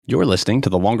You're listening to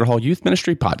the Longer Haul Youth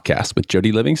Ministry Podcast with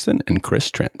Jody Livingston and Chris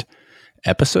Trent,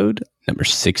 episode number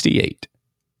 68.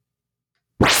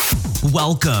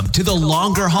 Welcome to the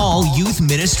Longer Haul Youth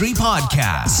Ministry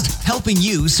Podcast, helping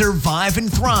you survive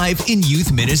and thrive in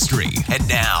youth ministry. And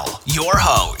now, your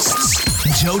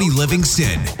hosts, Jody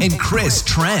Livingston and Chris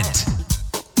Trent.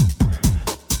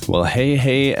 Well,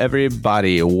 hey,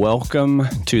 everybody. Welcome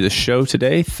to the show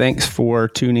today. Thanks for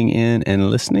tuning in and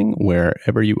listening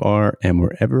wherever you are and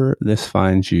wherever this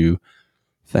finds you.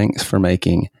 Thanks for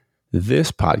making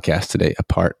this podcast today a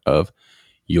part of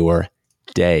your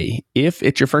day. If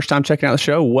it's your first time checking out the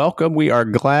show, welcome. We are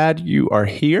glad you are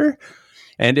here.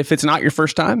 And if it's not your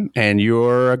first time and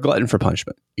you're a glutton for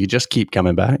punishment, you just keep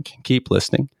coming back, keep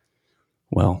listening.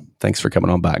 Well, thanks for coming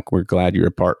on back. We're glad you're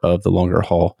a part of the Longer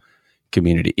Haul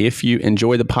community. If you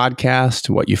enjoy the podcast,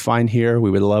 what you find here,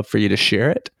 we would love for you to share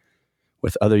it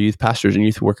with other youth pastors and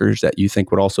youth workers that you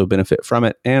think would also benefit from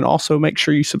it. And also make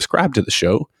sure you subscribe to the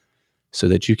show so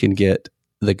that you can get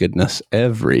the goodness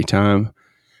every time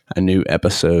a new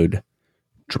episode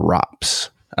drops.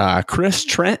 Chris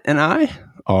Trent and I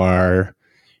are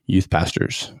youth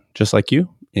pastors, just like you,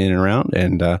 in and around.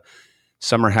 And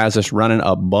summer has us running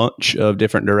a bunch of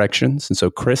different directions. And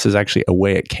so Chris is actually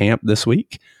away at camp this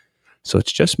week. So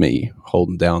it's just me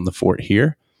holding down the fort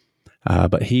here.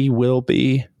 But he will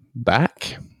be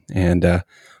back. And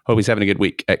hope he's having a good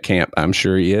week at camp. I'm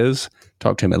sure he is.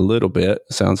 Talked to him a little bit.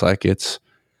 Sounds like it's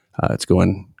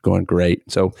going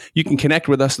great. So you can connect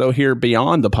with us, though, here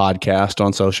beyond the podcast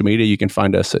on social media. You can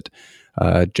find us at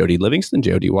Jody Livingston,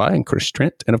 J-O-D-Y, and Chris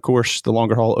Trent. And, of course, the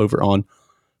Longer Haul over on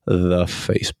the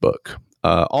Facebook.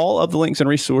 All of the links and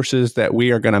resources that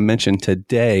we are going to mention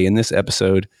today in this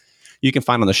episode, you can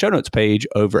find on the show notes page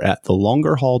over at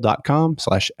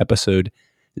thelongerhaul.com/episode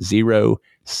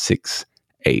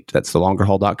 068. That's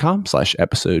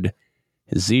thelongerhaul.com/episode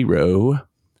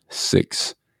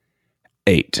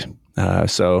 068.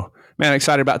 So, man, I'm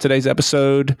excited about today's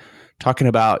episode, talking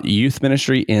about youth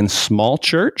ministry in small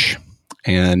church,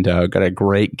 and got a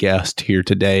great guest here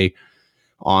today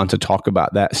on to talk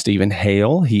about that, Stephen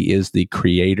Hale. He is the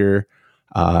creator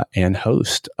and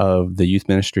host of the Youth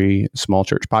Ministry Small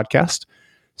Church podcast.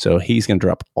 So he's going to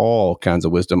drop all kinds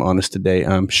of wisdom on us today,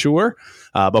 I'm sure.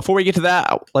 Before we get to that,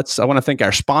 I want to thank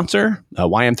our sponsor,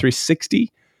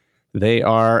 YM360. They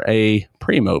are a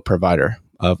primo provider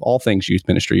of all things youth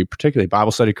ministry, particularly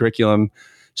Bible study curriculum,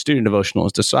 student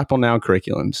devotionals, Disciple Now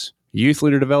curriculums, youth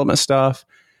leader development stuff,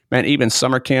 man, even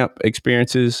summer camp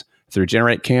experiences through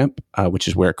Generate Camp, which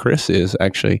is where Chris is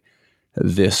actually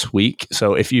this week.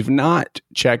 So if you've not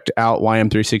checked out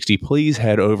YM360, please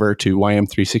head over to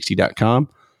ym360.com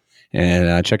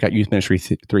and check out Youth Ministry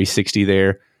 360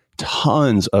 there.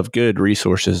 Tons of good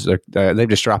resources. They've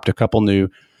just dropped a couple new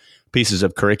pieces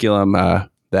of curriculum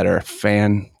that are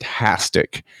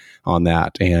fantastic on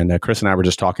that. And Chris and I were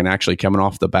just talking, actually coming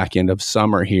off the back end of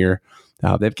summer here.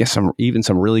 They've got some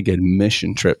really good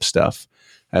mission trip stuff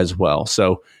as well.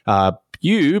 So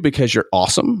because you're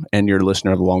awesome and you're a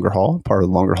listener of the Longer Haul, part of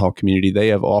the Longer Haul community, they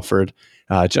have offered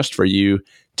just for you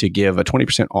to give a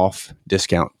 20% off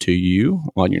discount to you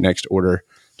on your next order.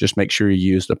 Just make sure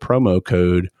you use the promo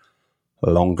code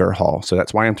Longer Haul. So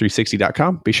that's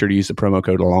ym360.com. Be sure to use the promo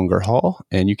code Longer Haul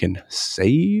and you can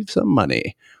save some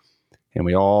money. And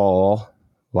we all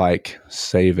like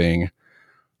saving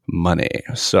money.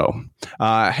 So,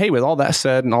 hey, with all that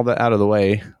said and all that out of the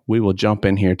way, we will jump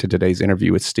in here to today's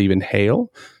interview with Stephen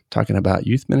Hale, talking about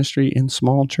youth ministry in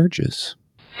small churches.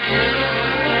 And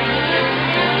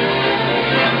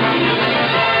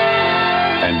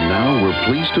now we're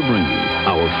pleased to bring you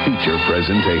our feature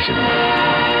presentation.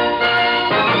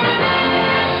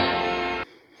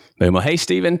 Well, hey,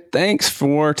 Stephen, thanks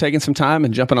for taking some time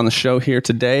and jumping on the show here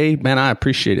today. Man, I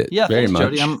appreciate it very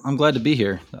much. Jody. I'm glad to be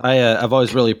here. I've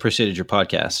always really appreciated your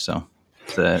podcast. So,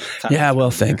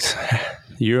 thanks.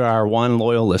 You are one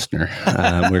loyal listener.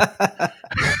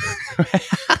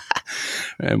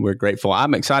 And we're grateful.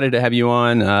 I'm excited to have you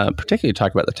on, particularly to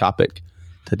talk about the topic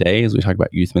today as we talk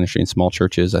about youth ministry in small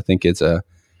churches. I think it's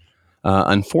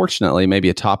unfortunately, maybe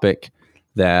a topic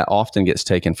that often gets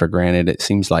taken for granted. It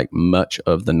seems like much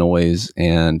of the noise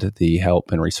and the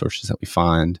help and resources that we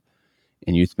find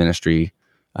in youth ministry,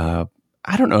 I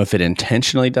don't know if it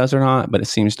intentionally does or not, but it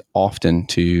seems often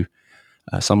to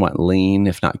somewhat lean,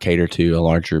 if not cater to, a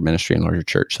larger ministry and larger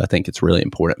church. So I think it's really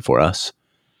important for us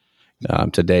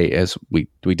today as we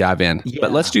dive in. Yeah.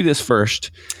 But let's do this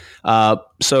first.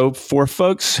 So for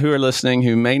folks who are listening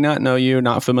who may not know you,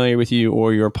 not familiar with you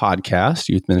or your podcast,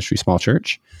 Youth Ministry Small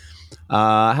Church,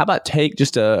 how about take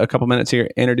just a couple minutes here,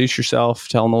 introduce yourself,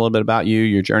 tell them a little bit about you,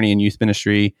 your journey in youth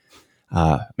ministry,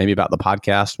 maybe about the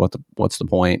podcast, what's the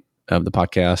point of the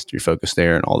podcast, your focus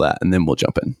there and all that, and then we'll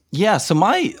jump in. Yeah. So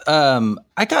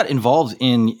I got involved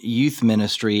in youth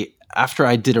ministry after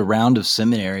I did a round of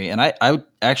seminary, and I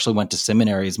actually went to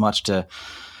seminary as much to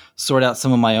sort out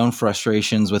some of my own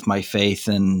frustrations with my faith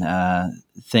and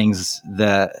things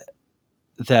that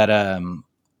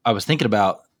I was thinking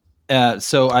about.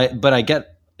 But I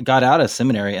got out of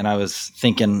seminary, and I was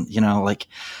thinking, like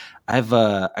I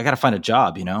got to find a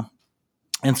job,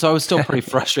 And so I was still pretty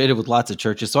frustrated with lots of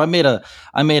churches. So I made a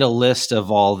list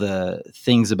of all the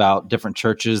things about different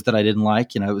churches that I didn't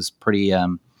like. It was pretty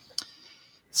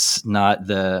not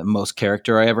the most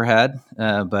character I ever had,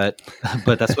 but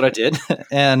that's what I did.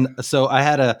 And so I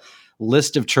had a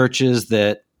list of churches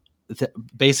that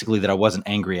basically that I wasn't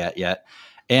angry at yet.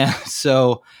 And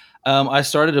so I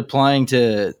started applying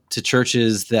to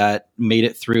churches that made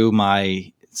it through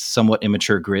my somewhat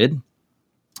immature grid,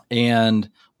 and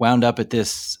wound up at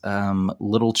this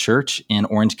little church in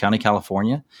Orange County,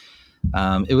 California.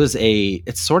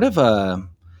 It's sort of a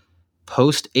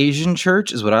post-Asian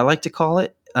church is what I like to call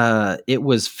it. It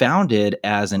was founded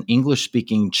as an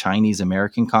English-speaking Chinese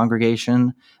American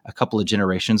congregation a couple of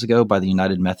generations ago by the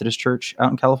United Methodist Church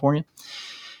out in California,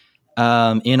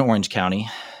 in Orange County.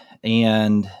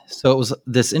 And so it was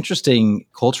this interesting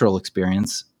cultural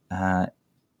experience.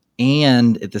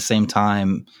 And at the same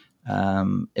time,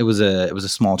 it was a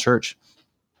small church,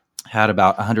 had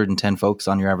about 110 folks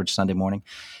on your average Sunday morning,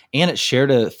 and it shared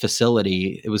a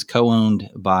facility. It was co-owned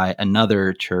by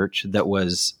another church that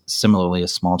was similarly a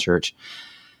small church.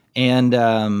 And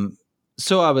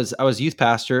so I was youth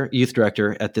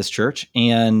director at this church,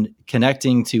 and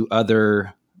connecting to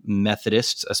other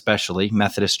Methodists, especially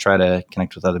Methodists try to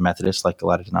connect with other Methodists, like a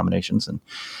lot of denominations.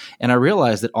 And I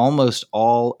realized that almost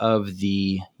all of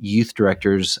the youth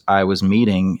directors I was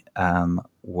meeting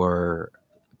were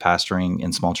pastoring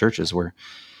in small churches,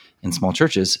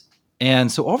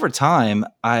 And so over time,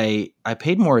 I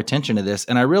paid more attention to this,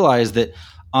 and I realized that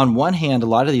on one hand, a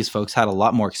lot of these folks had a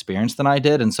lot more experience than I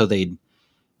did. And so they,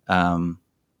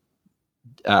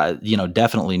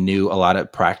 definitely knew a lot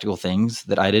of practical things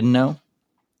that I didn't know.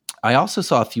 I also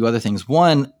saw a few other things.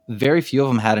 One, very few of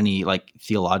them had any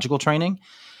theological training.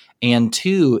 And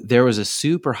two, there was a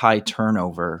super high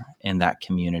turnover in that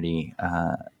community.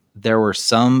 There were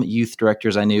some youth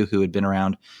directors I knew who had been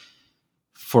around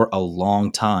for a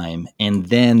long time. And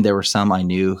then there were some I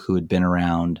knew who had been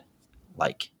around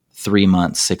 3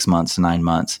 months, 6 months, 9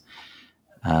 months.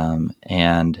 And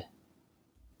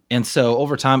so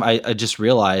over time, I just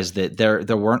realized that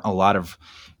there weren't a lot of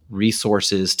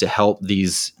resources to help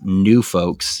these new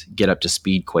folks get up to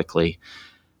speed quickly.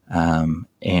 That's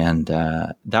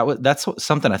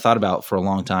something I thought about for a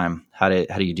long time. How do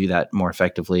you do that more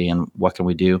effectively, and what can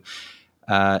we do?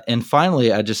 And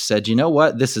finally, I just said, you know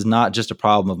what? This is not just a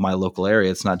problem of my local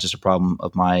area. It's not just a problem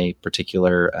of my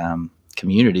particular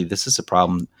community. This is a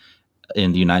problem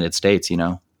in the United States.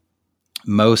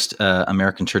 Most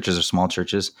American churches are small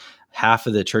churches. Half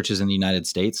of the churches in the United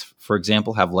States, for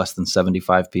example, have less than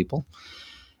 75 people.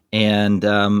 And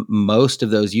most of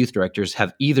those youth directors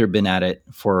have either been at it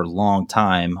for a long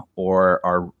time or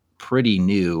are pretty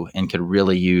new and could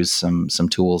really use some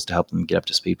tools to help them get up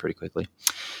to speed pretty quickly.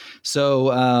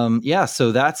 So,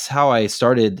 so that's how I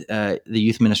started the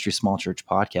Youth Ministry Small Church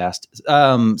podcast.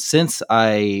 Since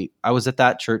I was at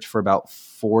that church for about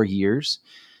 4 years,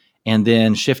 and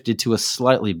then shifted to a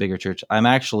slightly bigger church. I'm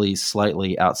actually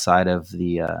slightly outside of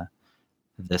the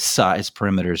size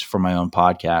perimeters for my own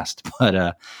podcast, but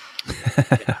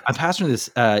I'm pastoring this.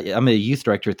 I'm a youth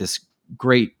director at this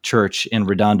great church in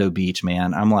Redondo Beach.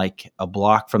 Man, I'm like a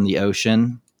block from the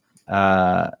ocean.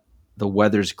 The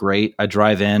weather's great. I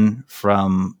drive in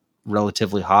from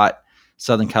relatively hot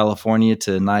Southern California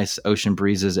to nice ocean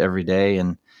breezes every day,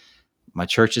 and my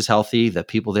church is healthy. The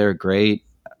people there are great.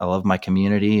 I love my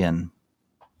community, and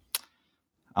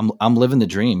I'm living the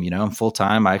dream. I'm full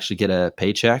time. I actually get a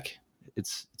paycheck.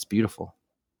 It's beautiful.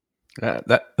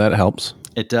 That helps.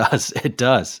 It does. It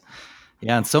does.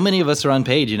 Yeah, and so many of us are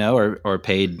unpaid, or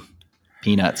paid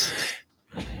peanuts.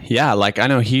 Yeah, I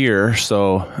know here.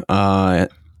 So I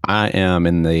am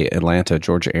in the Atlanta,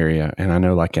 Georgia area, and I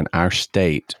know in our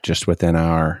state, just within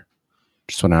our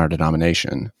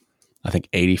denomination, I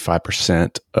think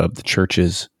 85% of the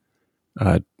churches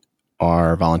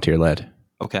are volunteer led.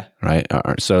 Okay. Right.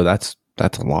 So that's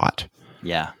a lot.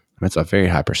 Yeah. That's a very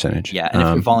high percentage. Yeah. And if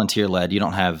you're volunteer led,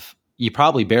 you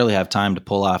probably barely have time to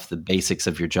pull off the basics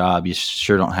of your job. You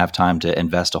sure don't have time to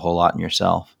invest a whole lot in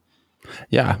yourself.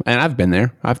 Yeah. And I've been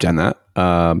there. I've done that.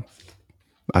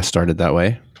 I started that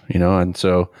way, and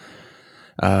so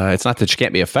it's not that you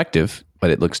can't be effective,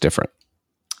 but it looks different.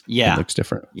 Yeah. It looks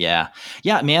different. Yeah,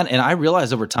 man. And I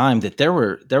realized over time that there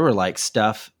were like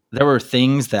there were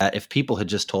things that if people had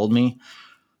just told me,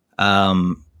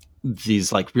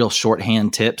 these like real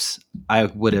shorthand tips, I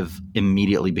would have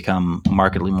immediately become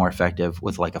markedly more effective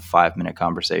with like a 5-minute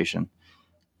conversation.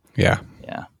 Yeah.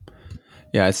 Yeah.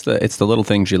 Yeah. It's the little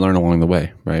things you learn along the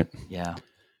way, right? Yeah.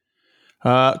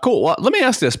 Cool. Well, let me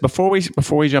ask this before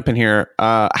we jump in here.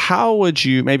 How would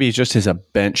you, maybe just as a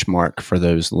benchmark for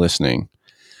those listening,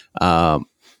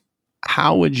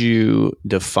 how would you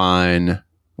define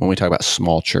when we talk about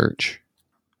small church?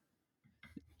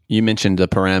 You mentioned the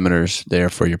parameters there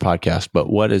for your podcast, but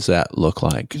what does that look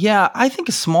like? Yeah, I think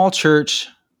a small church.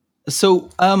 So,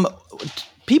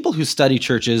 people who study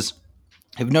churches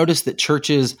have noticed that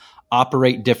churches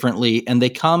operate differently, and they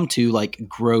come to like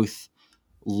growth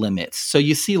limits. So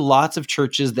you see lots of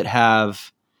churches that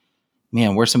have,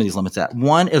 man, where's some of these limits at?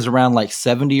 One is around like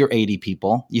 70 or 80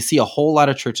 people. You see a whole lot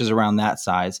of churches around that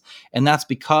size. And that's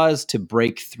because to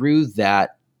break through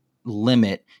that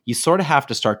limit, you sort of have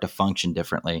to start to function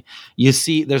differently. You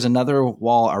see there's another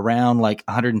wall around like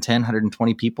 110,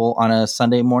 120 people on a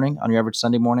Sunday morning, on your average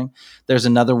Sunday morning. There's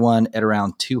another one at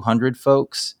around 200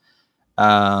 folks.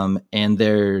 And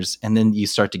then you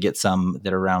start to get some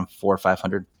that are around 400 or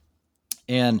 500.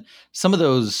 And some of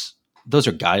those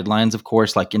are guidelines, of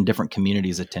course, like in different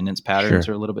communities, attendance patterns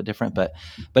are a little bit different, but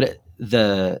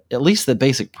at least the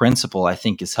basic principle I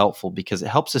think is helpful because it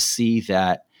helps us see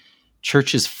that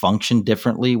churches function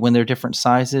differently when they're different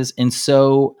sizes. And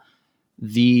so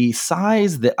the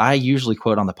size that I usually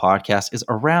quote on the podcast is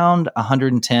around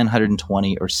 110,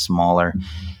 120 or smaller,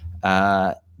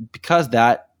 because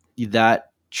that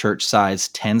church size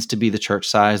tends to be the church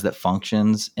size that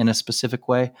functions in a specific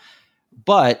way.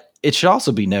 But it should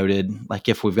also be noted, like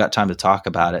if we've got time to talk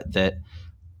about it, that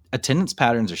attendance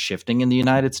patterns are shifting in the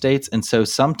United States. And so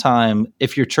sometime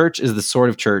if your church is the sort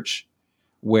of church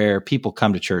where people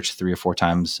come to church 3 or 4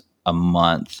 times a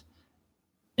month,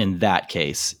 in that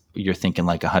case, you're thinking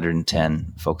like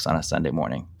 110 folks on a Sunday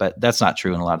morning. But that's not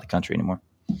true in a lot of the country anymore.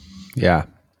 Yeah.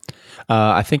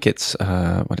 I think it's,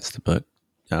 what is the book?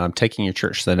 Taking Your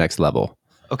Church to the Next Level.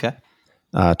 Okay.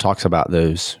 Talks about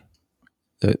those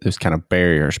kind of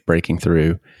barriers, breaking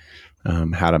through,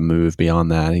 how to move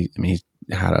beyond that.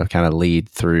 How to kind of lead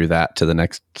through that to the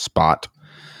next spot.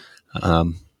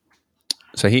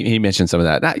 So he mentioned some of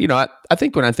that. Now, I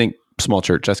think when I think small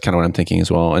church, that's kind of what I'm thinking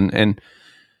as well. And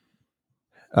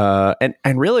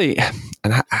really,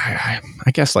 and I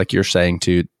guess like you're saying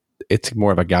too, it's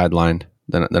more of a guideline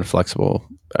than a flexible,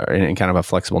 and kind of a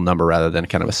flexible number rather than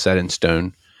kind of a set in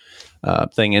stone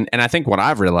thing. And I think what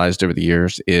I've realized over the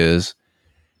years is,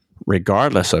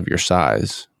 regardless of your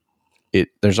size,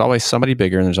 there's always somebody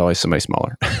bigger and there's always somebody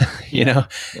smaller, you know?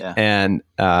 Yeah. And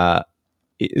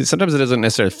sometimes it doesn't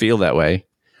necessarily feel that way,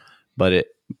 but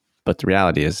the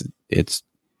reality is it's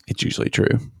usually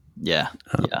true. Yeah.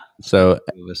 So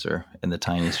Two of us are in the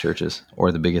tiniest churches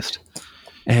or the biggest.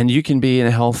 And you can be in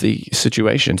a healthy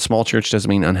situation. Small church doesn't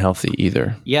mean unhealthy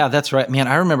either. Yeah, that's right. Man,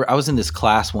 I remember I was in this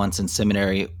class once in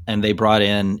seminary, and they brought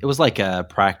in, it was like a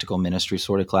practical ministry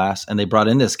sort of class, and they brought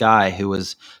in this guy who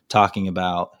was talking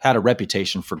about, had a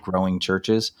reputation for growing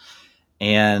churches.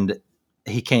 And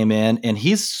he came in and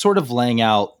he's sort of laying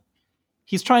out,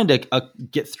 he's trying to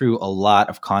get through a lot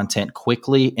of content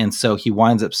quickly. And so he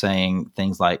winds up saying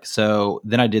things like, so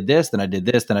then I did this, then I did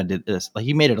this, then I did this. Like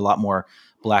he made it a lot more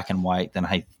black and white than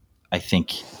I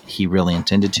think he really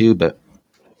intended to. But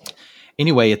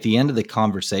anyway, at the end of the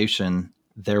conversation,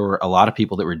 there were a lot of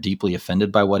people that were deeply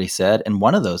offended by what he said. And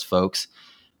one of those folks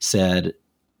said,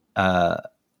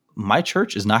 my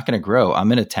church is not going to grow. I'm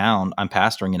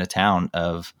pastoring in a town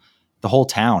of, the whole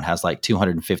town has like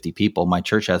 250 people. My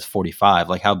church has 45.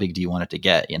 Like, how big do you want it to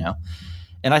get, you know?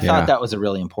 And I thought that was a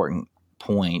really important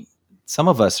point. Some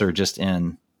of us are just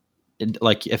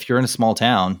like, if you're in a small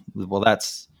town, well,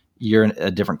 you're in a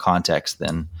different context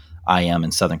than I am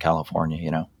in Southern California,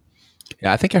 you know?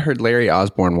 Yeah, I think I heard Larry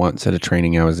Osborne once at a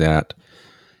training I was at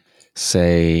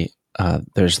say,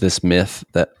 there's this myth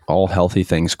that all healthy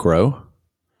things grow.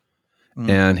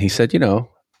 And he said,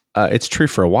 it's true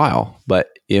for a while,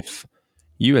 but if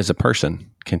you as a person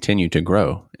continue to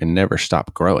grow and never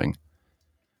stop growing,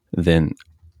 then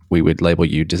we would label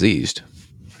you diseased,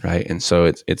 right? And so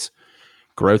it's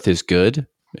growth is good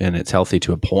and it's healthy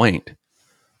to a point,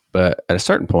 but at a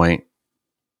certain point,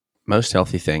 most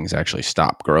healthy things actually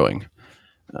stop growing.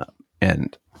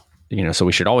 So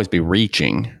we should always be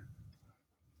reaching,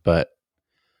 but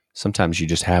sometimes you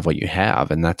just have what you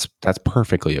have, and that's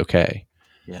perfectly okay.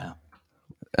 Yeah.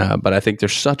 But I think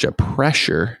there's such a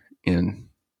pressure in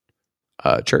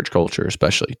church culture,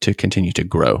 especially to continue to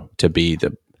grow, to be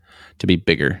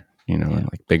bigger. And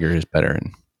like bigger is better.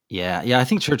 And yeah, I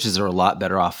think churches are a lot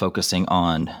better off focusing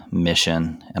on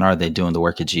mission and are they doing the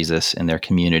work of Jesus in their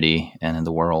community and in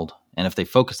the world. And if they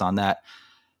focus on that,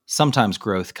 sometimes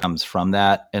growth comes from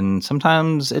that, and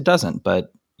sometimes it doesn't.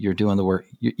 But you're doing the work.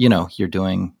 You're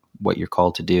doing what you're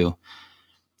called to do.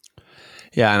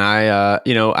 Yeah, and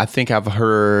I think I've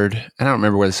heard. I don't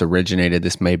remember where this originated.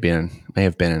 This may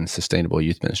have been in sustainable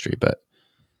youth ministry, but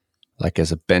like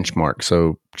as a benchmark.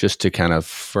 So just to kind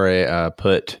of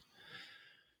put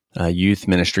youth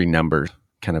ministry number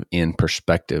kind of in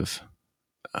perspective,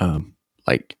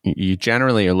 like you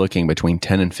generally are looking between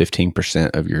 10 and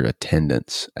 15% of your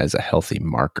attendance as a healthy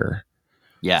marker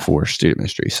for student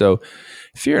ministry. So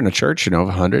if you're in a church, of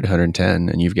 100, 110,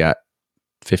 and you've got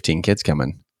 15 kids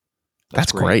coming,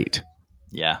 that's great.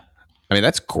 Yeah. I mean,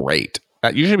 that's great.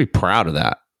 You should be proud of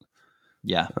that.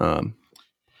 Yeah.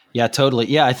 Yeah, totally.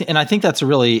 Yeah, I think that's a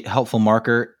really helpful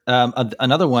marker.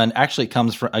 Another one actually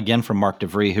comes from Mark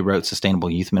DeVry, who wrote Sustainable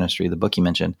Youth Ministry, the book you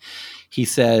mentioned. He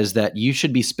says that you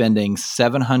should be spending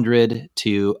 $700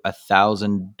 to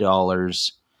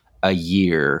 $1,000 a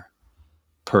year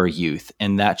per youth,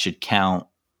 and that should count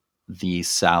the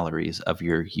salaries of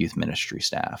your youth ministry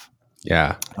staff.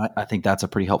 Yeah, I think that's a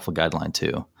pretty helpful guideline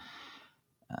too.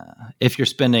 If you're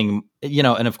spending,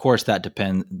 and of course that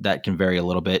can vary a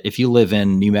little bit. If you live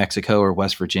in New Mexico or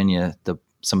West Virginia,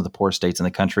 some of the poor states in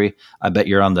the country, I bet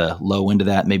you're on the low end of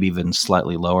that, maybe even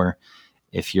slightly lower.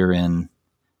 If you're in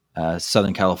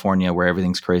Southern California where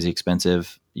everything's crazy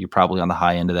expensive, you're probably on the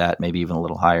high end of that, maybe even a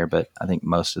little higher. But I think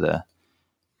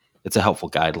it's a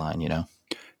helpful guideline,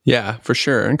 Yeah, for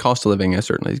sure. And cost of living has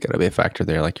certainly got to be a factor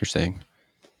there, like you're saying.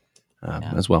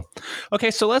 As well. Okay,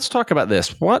 so let's talk about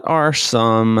this. What are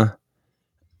some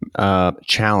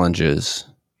challenges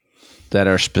that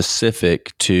are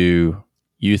specific to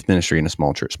youth ministry in a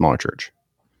smaller church?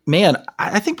 Man,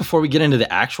 I think before we get into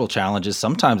the actual challenges,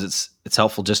 sometimes it's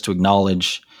helpful just to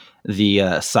acknowledge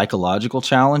the psychological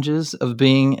challenges of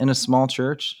being in a small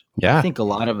church. Yeah, I think a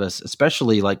lot of us,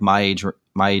 especially like my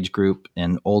age group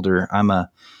and older, I'm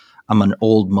an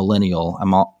old millennial.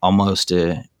 I'm almost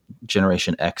a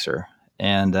Generation Xer.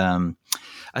 And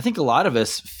I think a lot of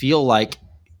us feel like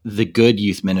the good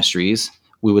youth ministries,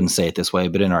 we wouldn't say it this way,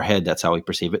 but in our head, that's how we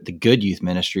perceive it. The good youth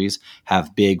ministries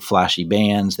have big flashy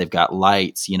bands. They've got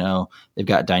lights, they've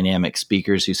got dynamic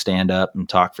speakers who stand up and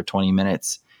talk for 20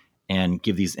 minutes and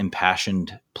give these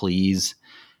impassioned pleas.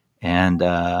 And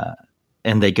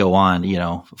they go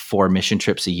on, 4 mission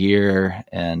trips a year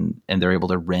and they're able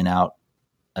to rent out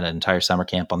an entire summer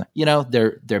camp on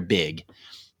there. They're big.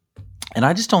 And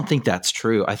I just don't think that's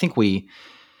true. I think we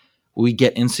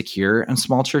get insecure in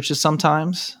small churches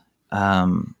sometimes,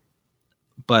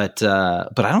 but I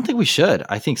don't think we should.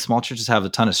 I think small churches have a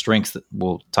ton of strengths that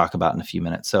we'll talk about in a few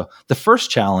minutes. So the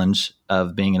first challenge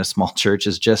of being in a small church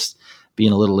is just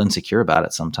being a little insecure about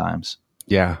it sometimes.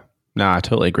 Yeah, no, I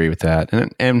totally agree with that,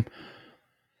 and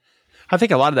I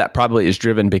think a lot of that probably is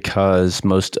driven because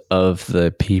most of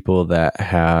the people that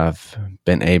have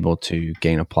been able to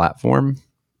gain a platform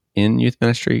in youth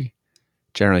ministry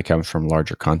generally comes from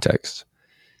larger contexts.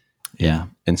 Yeah.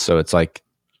 And so it's like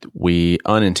we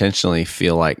unintentionally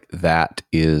feel like that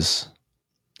is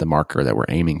the marker that we're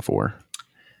aiming for.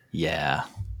 Yeah.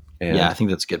 And, I think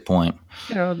that's a good point.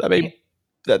 I mean,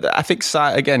 I think,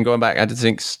 again, going back, I just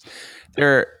think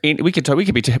we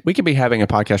could be having a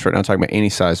podcast right now talking about any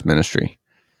size ministry,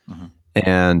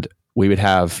 and we would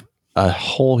have a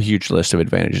whole huge list of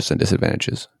advantages and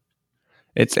disadvantages.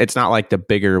 It's not like the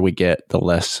bigger we get,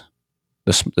 the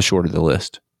shorter the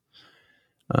list.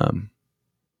 And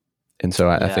so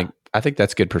I think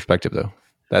that's good perspective though.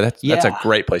 That's a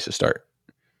great place to start.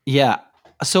 Yeah.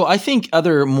 So I think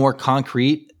other more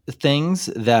concrete things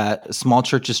that small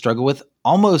churches struggle with,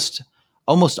 almost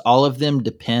all of them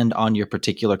depend on your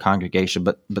particular congregation,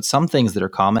 but some things that are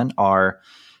common are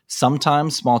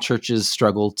sometimes small churches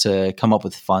struggle to come up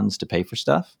with funds to pay for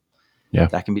stuff. Yeah.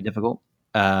 That can be difficult.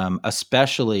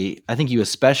 Especially, I think you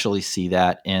especially see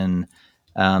that in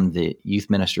the youth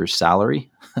minister's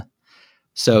salary.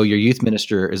 So your youth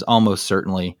minister is almost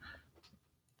certainly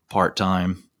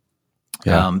part-time,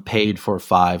 paid for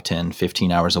 5, 10,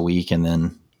 15 hours a week, and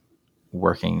then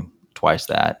working twice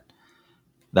that.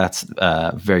 That's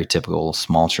a very typical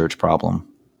small church problem.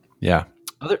 Yeah.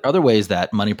 Other ways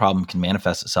that money problem can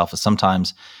manifest itself is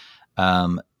sometimes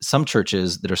some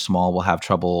churches that are small will have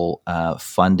trouble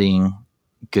funding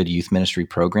good youth ministry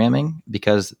programming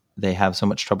because they have so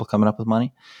much trouble coming up with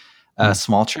money.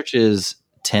 Small churches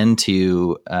tend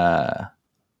to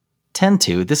tend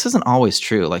to. This isn't always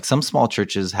true. Like some small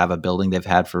churches have a building they've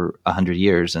had for 100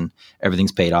 years and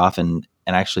everything's paid off, and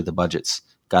actually the budget's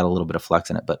got a little bit of flex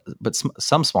in it. But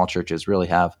some small churches really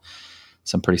have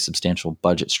some pretty substantial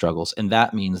budget struggles, and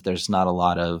that means there's not a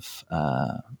lot of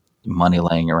money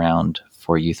laying around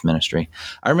for youth ministry.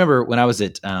 I remember when I was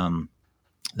at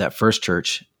that first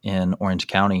church in Orange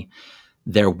County,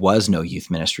 there was no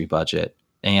youth ministry budget,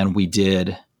 and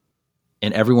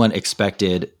everyone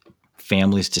expected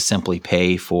families to simply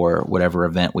pay for whatever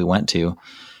event we went to.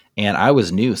 And I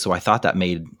was new, so I thought that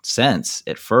made sense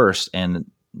at first.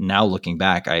 And now looking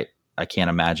back, I can't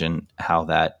imagine how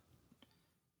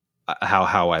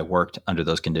I worked under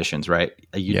those conditions, right?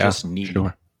 You just need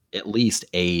at least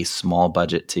a small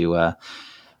budget to,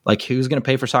 like, who's going to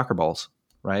pay for soccer balls,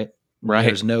 right? Right.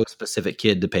 There's no specific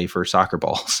kid to pay for soccer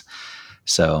balls.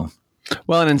 So,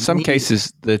 well, and in some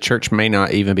cases, the church may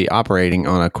not even be operating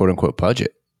on a quote unquote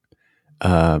budget.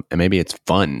 And maybe it's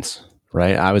funds,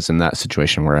 right? I was in that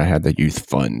situation where I had the youth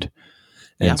fund.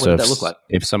 And what did that look like?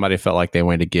 If somebody felt like they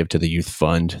wanted to give to the youth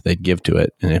fund, they'd give to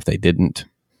it. And if they didn't,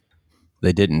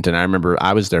 they didn't. And I remember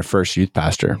I was their first youth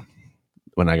pastor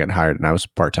when I got hired, and I was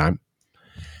part-time.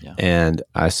 Yeah. And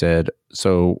I said,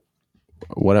 so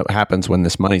what happens when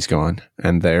this money's gone?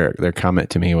 And their comment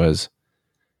to me was,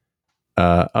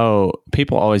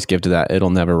 people always give to that. It'll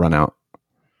never run out.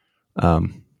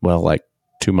 Well, like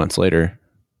 2 months later,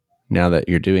 now that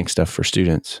you're doing stuff for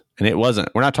students, and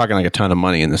we're not talking like a ton of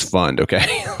money in this fund.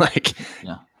 Okay. Like it's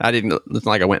not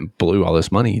like I went and blew all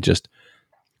this money, just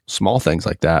small things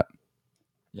like that.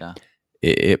 Yeah.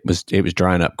 It was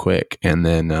drying up quick. And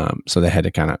then, so they had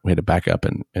to back up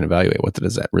and evaluate what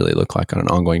does that really look like on an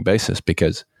ongoing basis?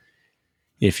 Because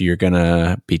if you're going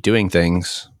to be doing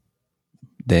things,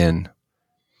 then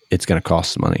it's going to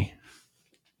cost money.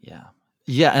 Yeah.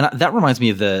 Yeah. And that reminds me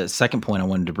of the second point I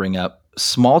wanted to bring up.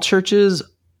 Small churches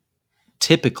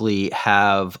typically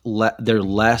have, they're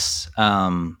less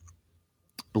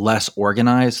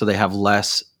organized. So they have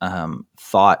less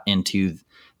thought into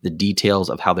the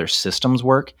details of how their systems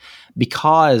work,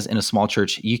 because in a small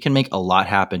church, you can make a lot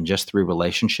happen just through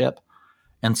relationship.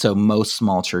 And so most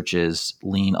small churches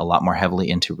lean a lot more heavily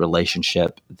into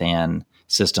relationship than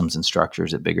systems and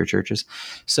structures at bigger churches.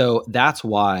 So that's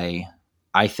why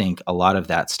I think a lot of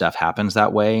that stuff happens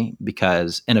that way,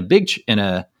 because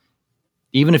even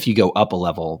if you go up a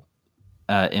level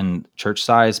in church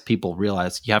size, people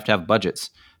realize you have to have budgets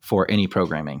for any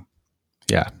programming.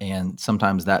 Yeah. And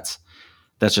sometimes that's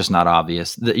just not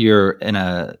obvious. That you're in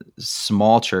a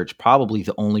small church, probably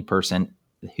the only person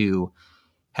who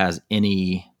has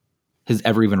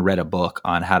ever even read a book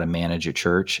on how to manage a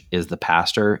church is the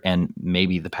pastor, and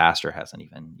maybe the pastor hasn't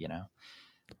even,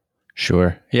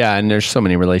 Sure. Yeah. And there's so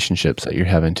many relationships that you're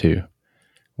having to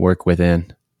work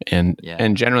within, and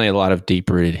generally a lot of deep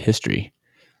rooted history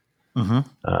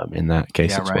in that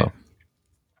case as well.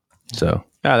 So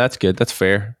yeah, that's good. That's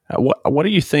fair. What do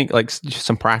you think, like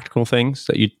some practical things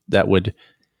that would,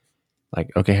 like,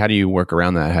 okay, how do you work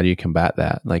around that? How do you combat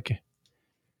that? Like,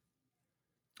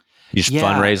 you just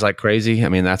fundraise like crazy? I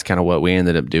mean, that's kind of what we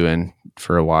ended up doing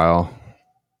for a while.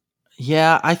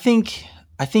 Yeah, I think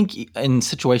in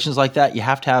situations like that, you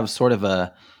have to have sort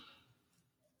of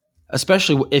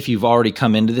especially if you've already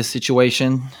come into this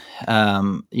situation.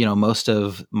 Most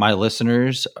of my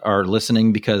listeners are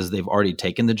listening because they've already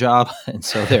taken the job. And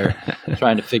so they're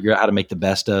trying to figure out how to make the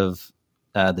best of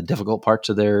the difficult parts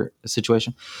of their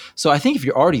situation. So I think if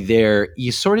you're already there,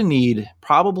 you sort of need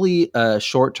probably a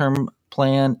short-term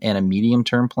plan and a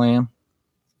medium-term plan.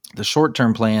 The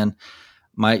short-term plan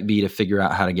might be to figure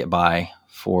out how to get by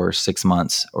for 6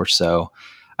 months or so.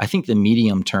 I think the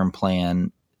medium-term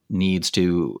plan needs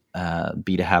to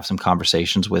be to have some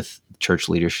conversations with church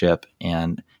leadership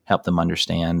and help them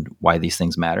understand why these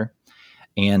things matter.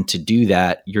 And to do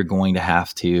that, you're going to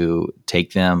have to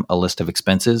take them a list of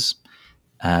expenses,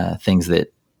 things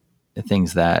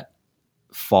that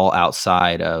fall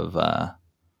outside of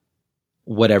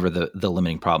whatever the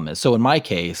limiting problem is. So in my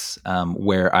case,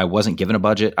 where I wasn't given a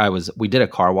budget, we did a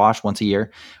car wash once a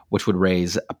year, which would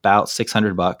raise about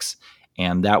 $600.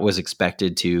 And that was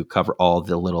expected to cover all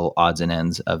the little odds and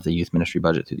ends of the youth ministry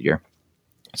budget through the year.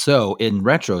 So in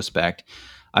retrospect,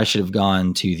 I should have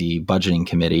gone to the budgeting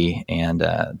committee and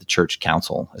the church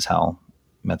council, is how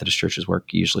Methodist churches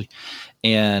work usually,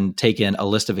 and taken a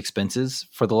list of expenses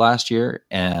for the last year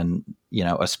and,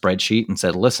 a spreadsheet, and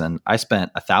said, listen, I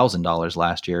spent $1,000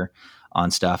 last year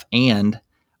on stuff, and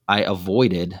I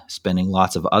avoided spending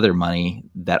lots of other money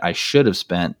that I should have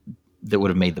spent that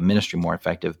would have made the ministry more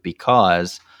effective,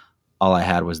 because all I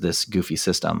had was this goofy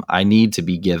system. I need to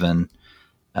be given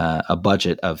a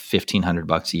budget of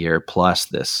 $1,500 a year plus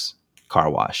this car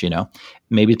wash.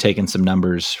 Maybe taking some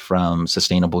numbers from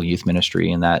Sustainable Youth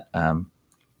Ministry and that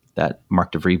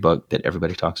Mark DeVries book that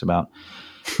everybody talks about.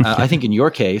 I think in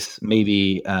your case,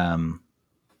 maybe.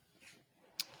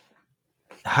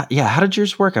 How did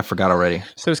yours work? I forgot already.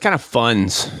 So it's kind of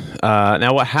funds.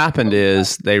 Now, what happened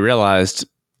is they realized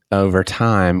over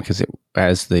time, because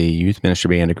as the youth ministry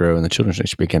began to grow and the children's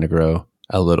ministry began to grow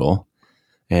a little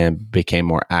and became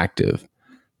more active,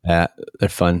 that their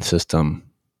fund system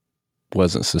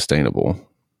wasn't sustainable.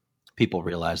 People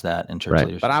realize that in church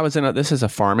leadership. But this is a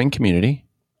farming community.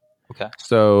 Okay.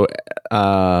 So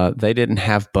they didn't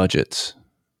have budgets.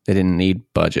 They didn't need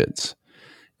budgets.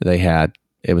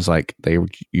 It was like they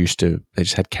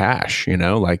just had cash,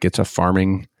 like it's a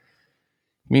farming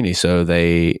community. So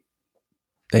they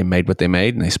made what they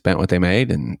made and they spent what they made,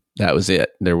 and that was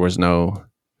it. There was no,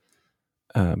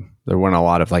 there weren't a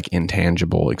lot of like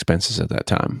intangible expenses at that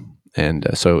time. And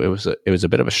so it was a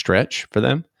bit of a stretch for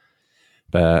them,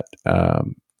 but,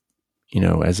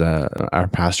 as our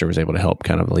pastor was able to help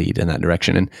kind of lead in that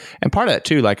direction. And part of that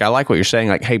too, like, I like what you're saying,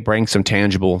 like, hey, bring some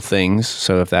tangible things.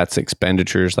 So if that's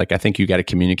expenditures, like, I think you got to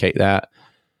communicate that,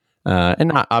 and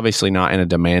not obviously not in a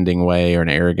demanding way or an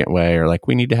arrogant way, or like,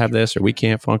 we need to have this or we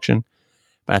can't function.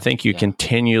 But I think you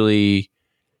continually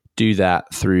do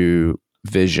that through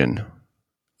vision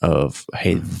of,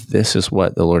 hey, this is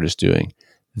what the Lord is doing.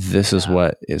 This is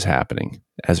what is happening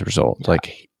as a result. Yeah.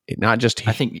 Like, not just,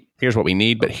 I think, here's what we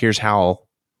need, but here's how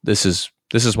this is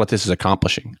what this is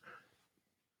accomplishing.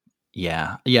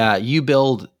 Yeah. Yeah. You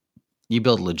build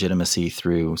legitimacy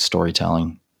through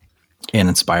storytelling and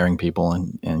inspiring people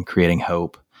and creating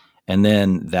hope. And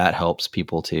then that helps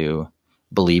people to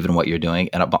believe in what you're doing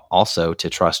and also to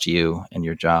trust you and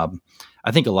your job.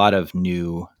 I think a lot of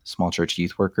new small church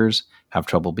youth workers have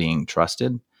trouble being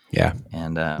trusted. Yeah.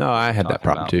 And no, I had that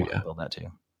problem too. Yeah. Build that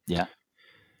too. Yeah.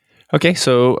 Okay,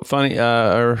 so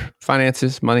or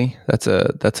finances, money. That's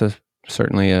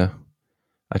certainly a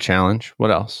challenge.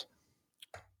 What else?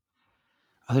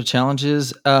 Other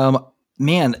challenges,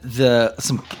 man.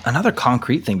 Another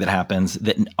concrete thing that happens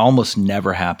that almost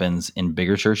never happens in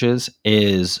bigger churches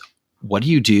is, what do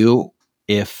you do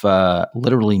if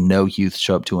literally no youth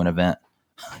show up to an event?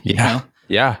 Yeah.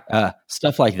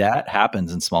 Stuff like that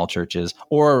happens in small churches,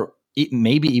 or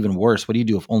maybe even worse. What do you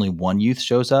do if only one youth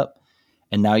shows up?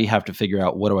 And now you have to figure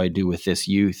out, what do I do with this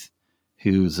youth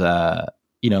who's,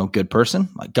 good person?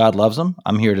 Like, God loves them.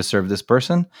 I'm here to serve this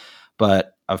person,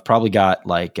 but I've probably got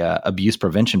like abuse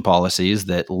prevention policies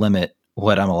that limit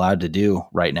what I'm allowed to do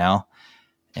right now.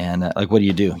 And what do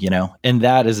you do? And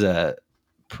that is a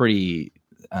pretty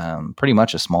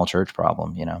much a small church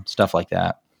problem. Stuff like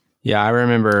that. Yeah, I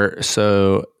remember.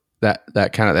 So that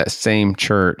kind of that same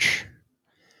church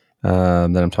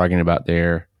that I'm talking about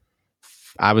there.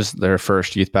 I was their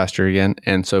first youth pastor again.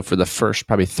 And so for the first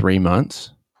probably 3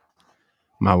 months,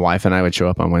 my wife and I would show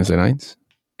up on Wednesday nights,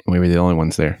 and we were the only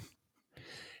ones there.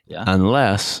 Yeah.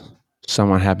 Unless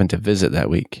someone happened to visit that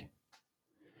week.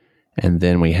 And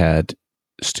then we had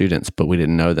students, but we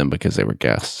didn't know them because they were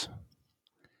guests.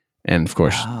 And of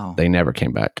course, they never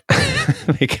came back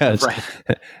because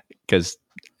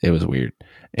it was weird.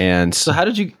 And so how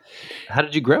did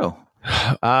you grow?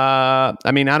 I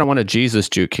don't want to Jesus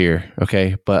juke here,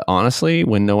 okay? But honestly,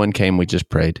 when no one came, we just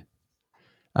prayed.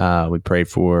 We prayed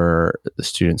for the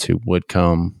students who would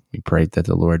come. We prayed that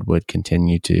the Lord would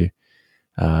continue to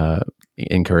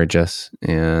encourage us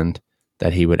and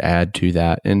that He would add to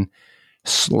that. And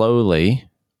slowly,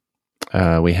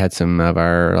 we had some of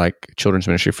our children's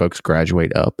ministry folks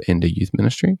graduate up into youth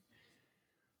ministry.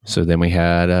 So then we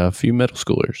had a few middle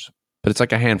schoolers, but it's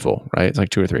like a handful, right? It's like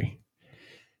 2 or 3.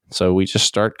 So we just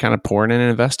start kind of pouring in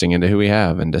and investing into who we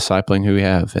have and discipling who we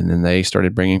have. And then they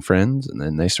started bringing friends, and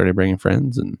then they started bringing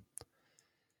friends. And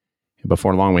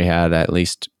before long, we had at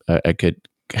least a good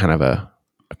kind of a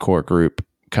core group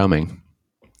coming.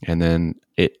 And then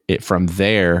it from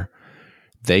there,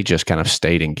 they just kind of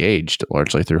stayed engaged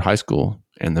largely through high school,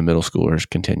 and the middle schoolers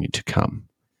continued to come.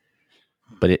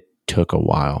 But it took a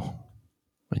while.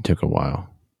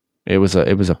 It was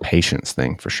a patience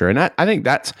thing for sure. And I think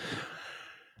that's,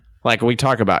 like we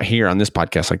talk about here on this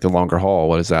podcast, like the longer haul.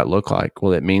 What does that look like?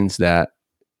 Well, it means that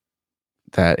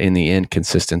in the end,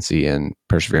 consistency and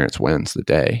perseverance wins the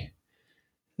day.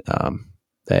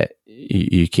 That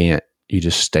you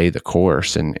just stay the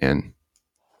course and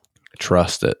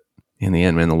trust that in the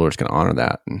end, man, the Lord's going to honor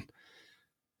that. And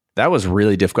that was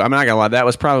really difficult. I'm not gonna lie. That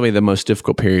was probably the most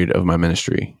difficult period of my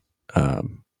ministry.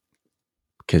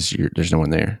 Because there's no one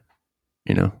there,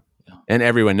 and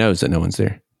everyone knows that no one's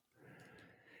there.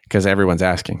 because everyone's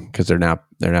asking, because they're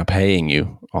now paying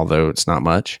you, although it's not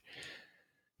much,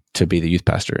 to be the youth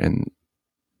pastor, and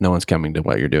no one's coming to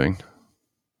what you're doing.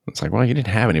 It's like, well, you didn't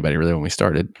have anybody really when we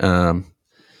started.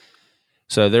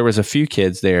 So there was a few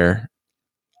kids there.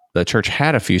 The church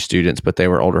had a few students, but they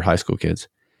were older high school kids,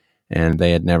 and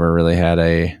they had never really had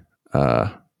a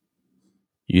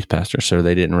youth pastor, so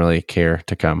they didn't really care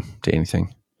to come to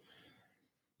anything.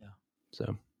 Yeah.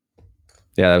 So,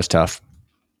 yeah, that was tough.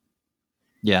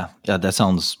 Yeah, that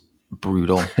sounds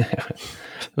brutal.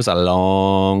 It was a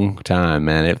long time,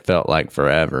 man. It felt like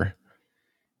forever.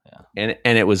 Yeah.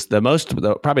 And it was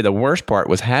probably the worst part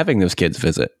was having those kids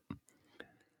visit.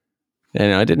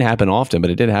 And it didn't happen often,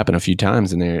 but it did happen a few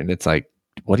times in there. And it's like,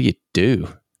 what do you do?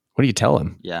 What do you tell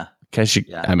them? Yeah. Because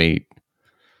I mean,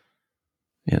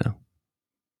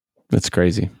 it's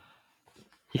crazy.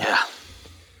 Yeah.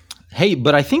 Hey,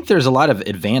 but I think there's a lot of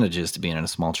advantages to being in a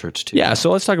small church too. Yeah. So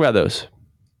let's talk about those.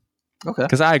 Okay.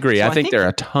 Because I agree. So I think there are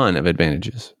a ton of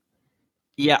advantages.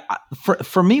 Yeah.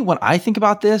 For me, when I think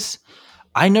about this,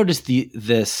 I noticed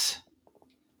this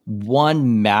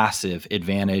one massive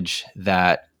advantage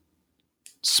that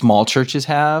small churches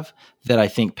have that I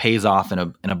think pays off in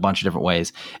a bunch of different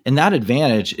ways. And that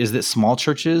advantage is that small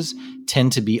churches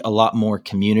tend to be a lot more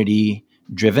community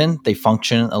driven. They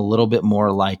function a little bit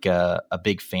more like a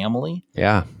big family.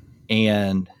 Yeah.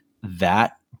 And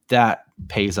that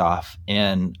pays off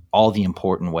in all the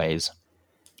important ways.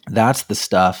 That's the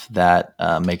stuff that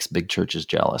makes big churches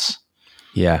jealous.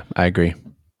 Yeah, I agree.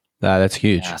 That's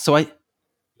huge.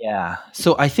 Yeah.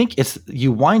 So I think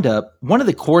you wind up, one of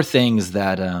the core things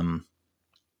that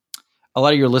a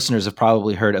lot of your listeners have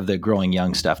probably heard of the Growing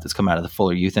Young stuff that's come out of the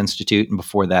Fuller Youth Institute. And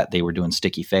before that, they were doing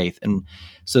Sticky Faith. And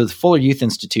so the Fuller Youth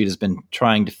Institute has been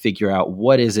trying to figure out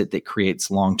what is it that creates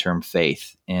long-term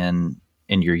faith in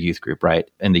your youth group, right?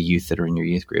 And the youth that are in your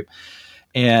youth group.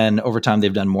 And over time,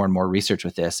 they've done more and more research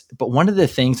with this. But one of the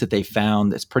things that they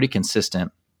found that's pretty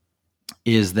consistent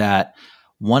is that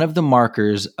one of the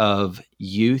markers of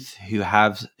youth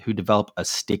who develop a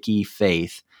sticky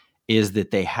faith is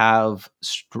that they have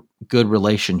good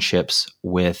relationships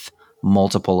with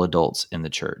multiple adults in the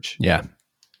church. Yeah.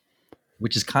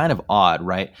 Which is kind of odd,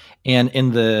 right? And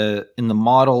in the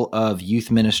model of youth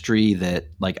ministry that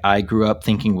like I grew up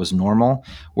thinking was normal,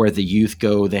 where the youth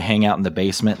they hang out in the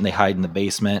basement and they hide in the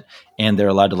basement and they're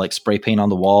allowed to like spray paint on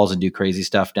the walls and do crazy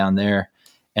stuff down there.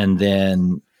 And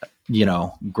then,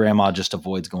 grandma just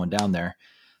avoids going down there.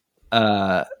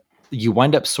 You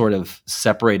wind up sort of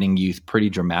separating youth pretty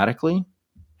dramatically.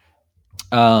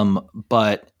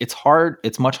 But it's hard.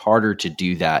 It's much harder to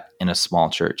do that in a small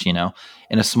church, In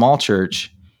a small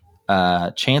church,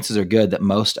 chances are good that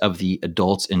most of the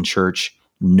adults in church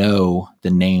know the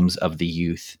names of the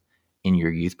youth in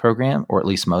your youth program, or at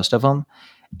least most of them.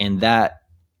 And that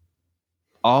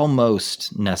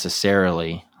almost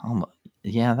necessarily,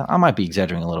 I might be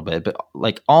exaggerating a little bit, but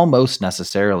like almost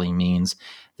necessarily means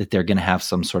that they're going to have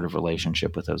some sort of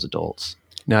relationship with those adults.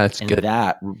 No, that's good. And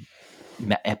that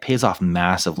it pays off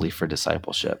massively for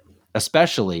discipleship,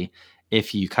 especially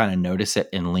if you kind of notice it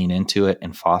and lean into it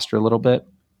and foster a little bit.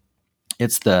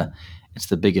 It's the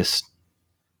biggest.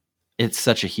 It's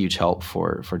such a huge help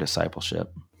for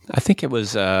discipleship. I think it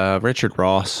was Richard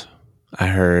Ross. I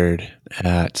heard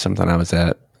at something I was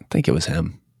at. I think it was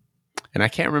him, and I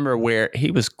can't remember where he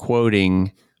was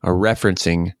quoting or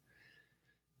referencing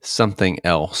something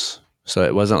else. So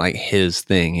it wasn't like his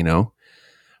thing,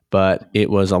 but it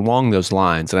was along those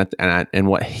lines. And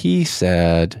what he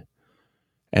said,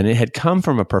 and it had come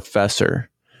from a professor.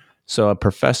 So a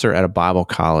professor at a Bible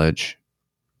college.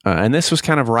 And this was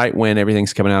kind of right when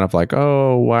everything's coming out of like,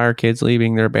 oh, why are kids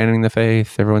leaving? They're abandoning the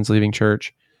faith. Everyone's leaving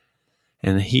church.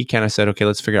 And he kind of said, okay,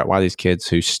 let's figure out why these kids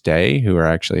who stay, who are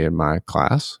actually in my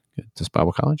class at this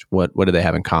Bible college, what do they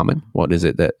have in common? What is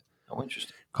it that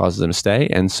causes them to stay?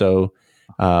 And so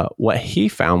what he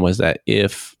found was that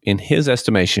in his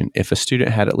estimation, if a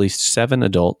student had at least 7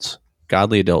 adults,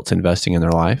 godly adults investing in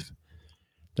their life,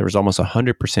 there was almost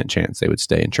 100% chance they would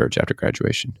stay in church after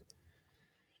graduation.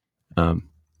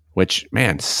 Which,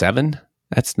 man, 7,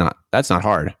 that's not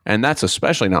hard. And that's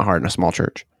especially not hard in a small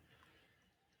church.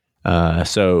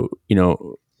 So,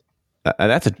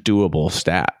 that's a doable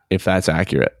stat if that's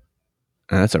accurate.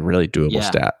 And that's a really doable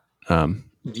stat.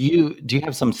 Do you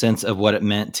have some sense of what it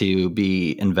meant to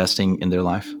be investing in their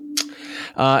life?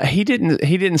 He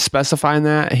didn't specify in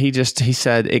that. He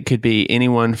said it could be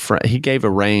anyone he gave a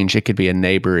range. It could be a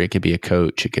neighbor, it could be a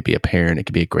coach, it could be a parent, it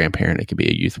could be a grandparent, it could be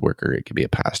a youth worker, it could be a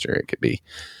pastor, it could be,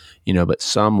 but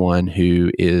someone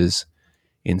who is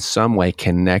in some way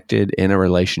connected in a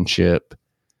relationship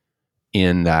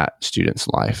in that student's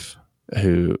life.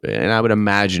 and I would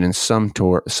imagine in some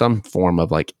form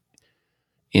of like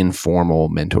informal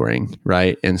mentoring,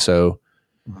 right? And so,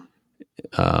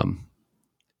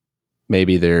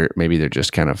 maybe they're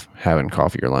just kind of having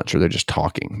coffee or lunch, or they're just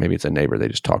talking. Maybe it's a neighbor, they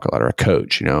just talk a lot, or a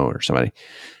coach, or somebody.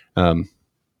 But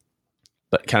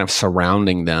kind of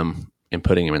surrounding them and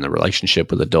putting them in the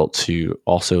relationship with adults who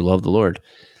also love the Lord.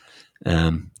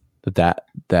 That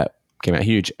came out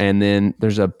huge. And then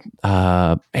there's episode,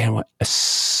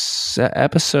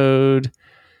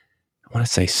 I want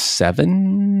to say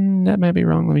 7. That might be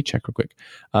wrong. Let me check real quick.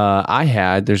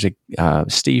 There's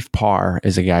Steve Parr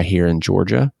is a guy here in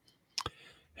Georgia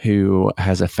who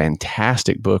has a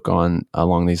fantastic book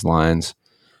along these lines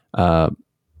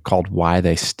called Why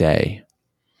They Stay.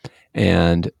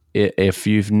 And if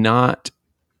you've not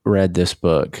read this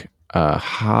book,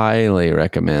 highly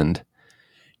recommend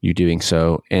you doing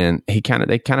so. And they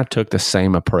kind of took the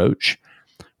same approach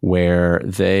where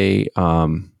they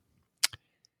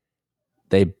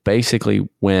basically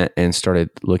went and started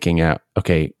looking at,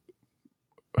 okay,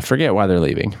 forget why they're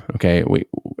leaving. Okay.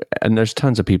 And there's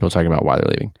tons of people talking about why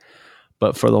they're leaving,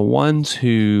 but for the ones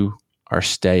who are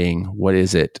staying, what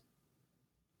is it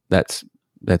that's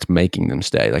making them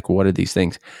stay? Like, what are these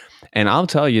things? And I'll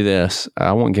tell you this,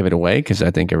 I won't give it away because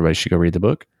I think everybody should go read the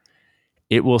book.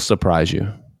 It will surprise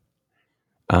you.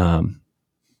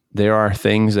 There are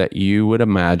things that you would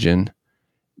imagine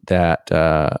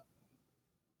that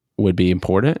would be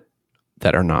important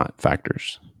that are not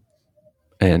factors.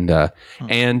 And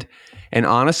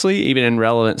honestly, even in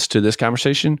relevance to this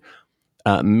conversation,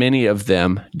 many of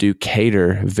them do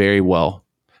cater very well,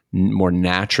 more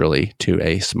naturally to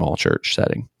a small church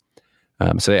setting.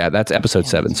 So yeah, that's episode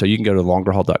 7. So you can go to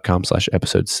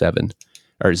longerhaul.com/episode 7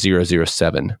 or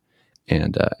 007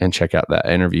 and check out that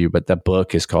interview. But the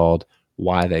book is called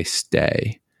Why They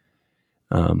Stay.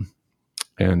 And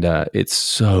it's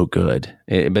so good.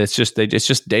 But it's just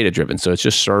data driven. So it's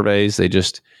just surveys.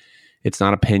 It's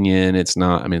not opinion. It's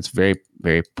very,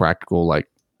 very practical. Like,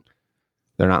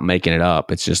 they're not making it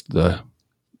up. It's just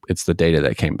it's the data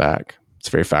that came back. It's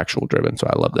very factual driven. So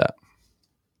I love that.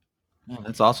 Oh,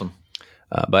 that's awesome.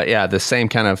 But yeah, the same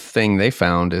kind of thing they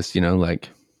found is,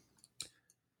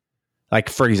 like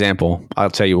for example,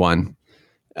 I'll tell you one,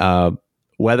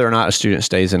 whether or not a student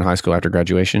stays in high school after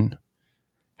graduation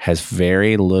has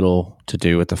very little to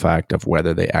do with the fact of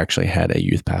whether they actually had a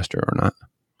youth pastor or not.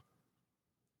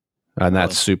 And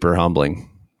that's super humbling,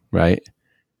 right?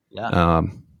 Yeah.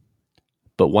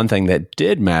 But one thing that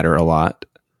did matter a lot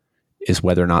is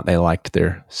whether or not they liked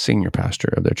their senior pastor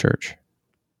of their church.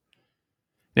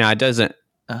 Now, it doesn't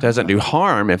do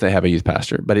harm if they have a youth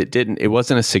pastor, but it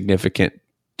wasn't a significant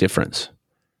difference.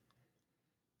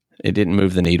 It didn't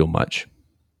move the needle much.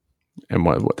 And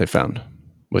what they found,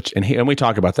 and we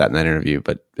talk about that in that interview,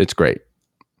 but it's great.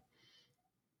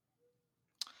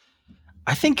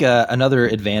 I think another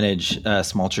advantage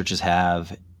small churches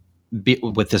have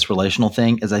with this relational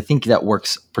thing is I think that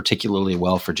works particularly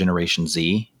well for Generation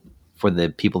Z, for the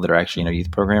people that are actually in our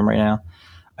youth program right now.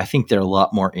 I think they're a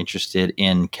lot more interested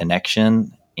in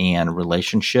connection and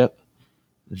relationship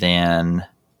than,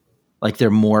 like, they're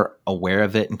more aware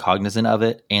of it and cognizant of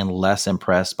it and less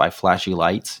impressed by flashy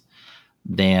lights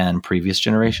than previous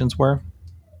generations were.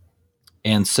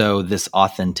 And so this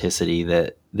authenticity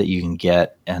that you can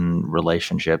get in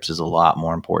relationships is a lot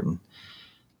more important,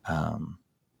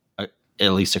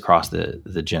 at least across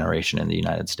the generation in the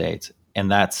United States.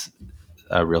 And that's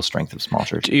a real strength of small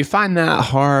church. Do you find that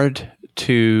hard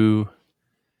to,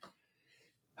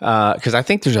 because I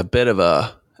think there's a bit of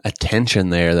a tension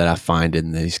there that I find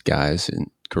in these guys and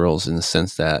girls, in the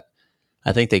sense that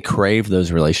I think they crave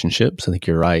those relationships. I think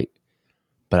you're right.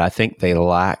 But I think they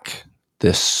lack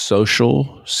the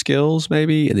social skills,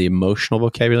 maybe the emotional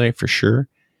vocabulary for sure,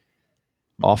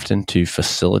 often to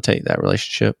facilitate that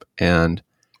relationship. And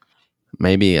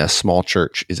maybe a small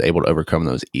church is able to overcome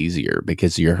those easier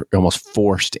because you're almost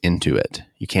forced into it.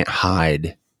 You can't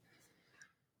hide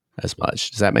as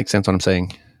much. Does that make sense what I'm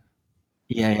saying?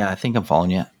 Yeah, I think I'm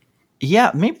following you.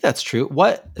 Yeah, maybe that's true.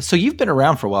 So you've been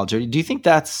around for a while, Jody. Do you think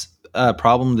that's a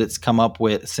problem that's come up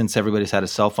with since everybody's had a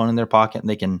cell phone in their pocket and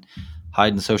they can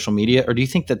hide in social media? Or do you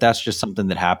think that that's just something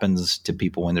that happens to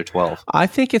people when they're 12? I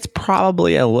think it's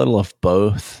probably a little of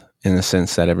both, in the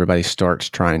sense that everybody starts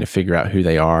trying to figure out who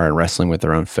they are and wrestling with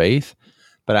their own faith.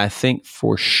 But I think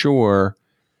for sure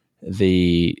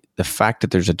the fact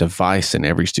that there's a device in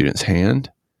every student's hand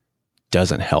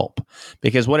doesn't help,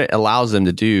 because what it allows them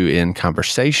to do in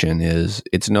conversation is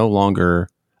it's no longer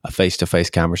a face-to-face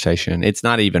conversation. It's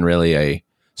not even really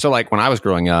so like when I was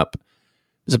growing up,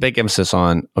 there's a big emphasis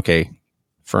on, okay,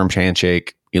 firm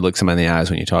handshake, you look somebody in the eyes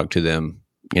when you talk to them,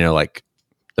 like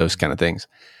those kind of things.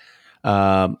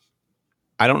 I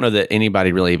don't know that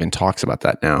anybody really even talks about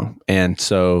that now. And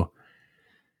so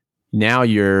now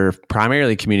you're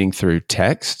primarily commuting through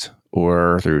text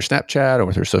or through Snapchat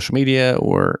or through social media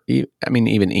or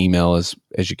even email as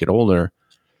you get older.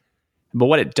 But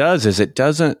what it does is it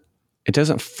doesn't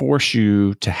force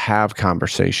you to have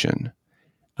conversation.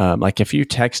 Like if you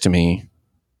text me,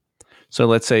 so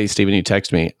let's say, Stephen, you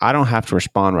text me, I don't have to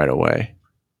respond right away,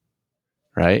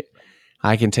 right?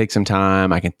 I can take some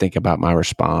time. I can think about my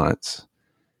response.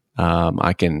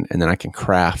 I can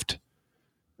craft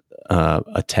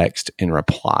a text in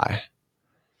reply.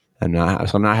 So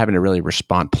I'm not having to really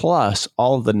respond. Plus,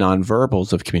 all of the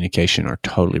nonverbals of communication are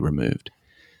totally removed.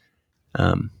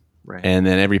 Right. And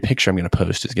then every picture I'm going to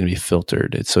post is going to be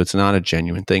filtered. So it's not a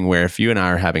genuine thing, where if you and I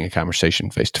are having a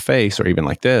conversation face to face or even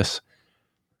like this,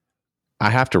 I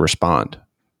have to respond,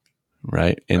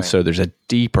 right? And so there's a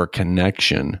deeper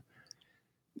connection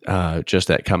just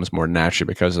that comes more naturally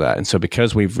because of that. And so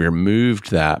because we've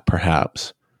removed that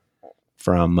perhaps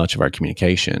from much of our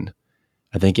communication,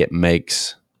 I think it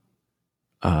makes,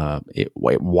 it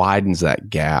widens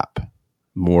that gap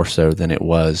more so than it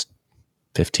was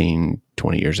 15,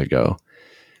 20 years ago,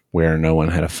 where no one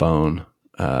had a phone.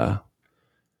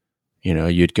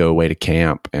 You'd go away to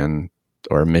camp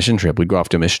or a mission trip. We'd go off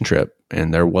to a mission trip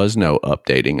and there was no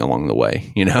updating along the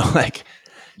way,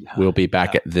 we'll be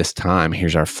back at this time.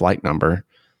 Here's our flight number.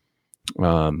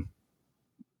 Bye.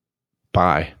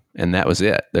 And that was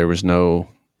it. There was no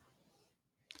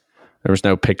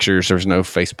pictures. There was no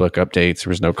Facebook updates.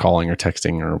 There was no calling or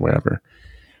texting or whatever.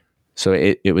 So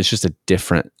it was just a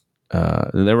different,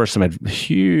 there were some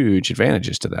huge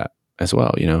advantages to that as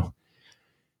well. We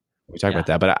talk about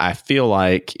that, but I feel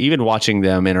like even watching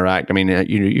them interact,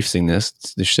 you've seen this,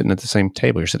 they're sitting at the same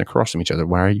table. You're sitting across from each other.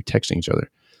 Why are you texting each other?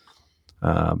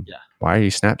 Why are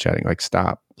you Snapchatting? Like,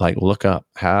 stop, look up,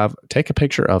 take a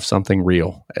picture of something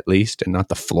real at least, and not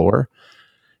the floor,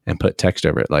 and put text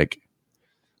over it.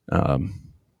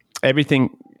 Everything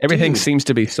Dude, seems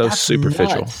to be so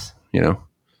superficial, nuts.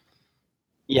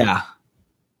 Yeah.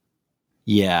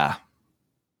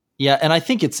 And I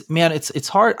think it's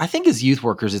hard. I think as youth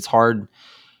workers, it's hard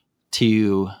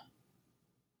to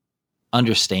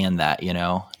understand that,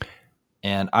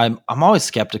 and I'm always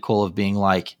skeptical of being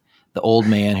like the old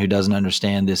man who doesn't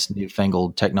understand this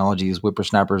newfangled technologies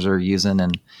whippersnappers are using,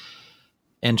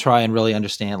 and try and really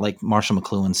understand, like Marshall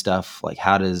McLuhan stuff, like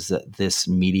how does this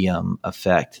medium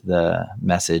affect the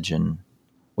message and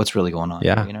what's really going on?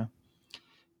 Yeah.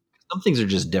 Some things are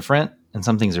just different, and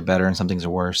some things are better, and some things are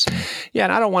worse. Yeah,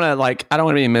 and I don't want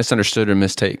to be misunderstood or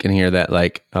mistaken here that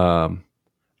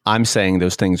I'm saying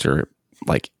those things are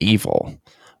evil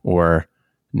or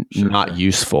not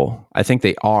useful. I think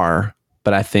they are,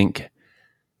 but I think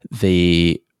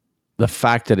the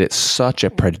fact that it's such a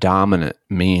predominant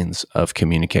means of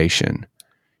communication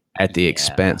at the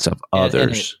expense of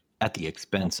others, at the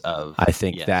expense of, I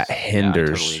think that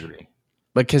hinders. I totally agree.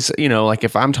 Because,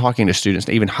 if I'm talking to students,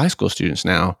 even high school students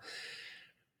now,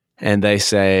 and they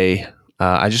say,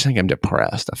 I just think I'm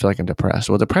depressed. I feel like I'm depressed.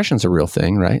 Well, depression's a real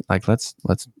thing, right? Let's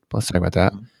talk about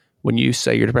that. Mm-hmm. When you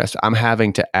say you're depressed, I'm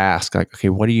having to ask, okay,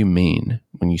 what do you mean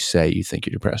when you say you think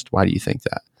you're depressed? Why do you think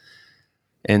that?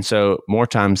 And so more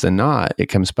times than not, it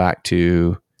comes back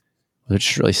to, they're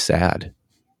just really sad,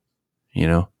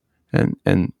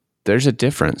 and there's a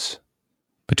difference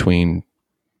between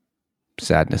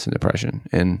sadness and depression,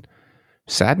 and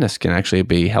sadness can actually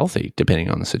be healthy depending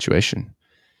on the situation.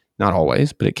 Not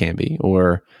always, but it can be.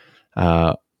 Or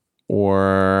I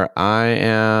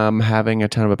am having a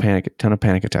ton of panic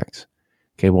attacks.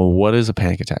 Okay, well, what is a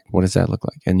panic attack? What does that look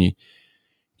like? And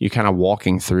you kind of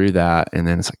walking through that, and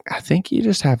then it's like, I think you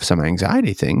just have some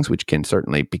anxiety things, which can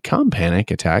certainly become panic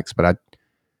attacks. But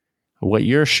what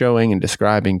you're showing and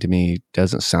describing to me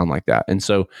doesn't sound like that. And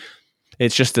so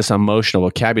it's just this emotional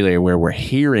vocabulary where we're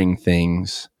hearing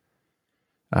things.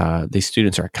 These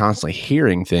students are constantly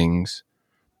hearing things,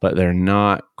 but they're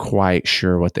not quite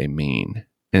sure what they mean.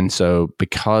 And so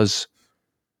because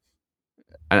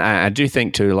I do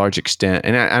think to a large extent,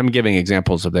 and I'm giving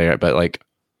examples of there, but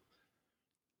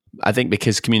I think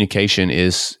because communication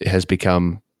has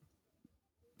become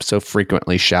so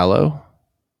frequently shallow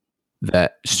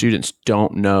that students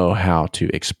don't know how to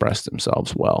express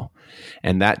themselves well.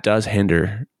 And that does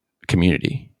hinder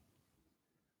community.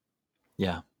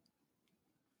 Yeah.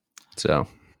 So.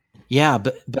 Yeah,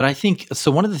 but I think,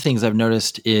 so one of the things I've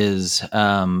noticed is,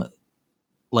 I'm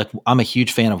a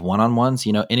huge fan of one-on-ones.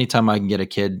 Anytime I can get a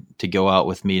kid to go out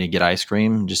with me to get ice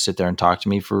cream, just sit there and talk to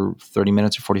me for 30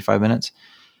 minutes or 45 minutes,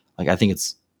 I think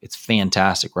it's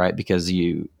fantastic, right? Because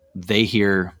they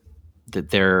hear that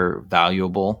they're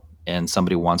valuable and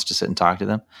somebody wants to sit and talk to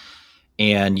them,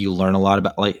 and you learn a lot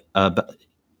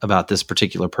about this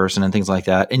particular person and things like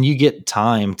that, and you get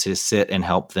time to sit and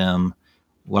help them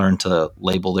learn to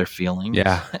label their feelings,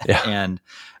 and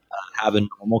have a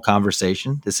normal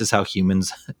conversation. This is how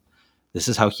humans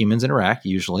interact.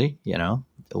 Usually, they'll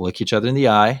look each other in the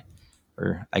eye,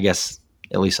 or I guess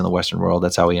at least in the Western world,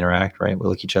 that's how we interact, right? We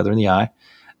look each other in the eye,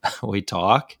 we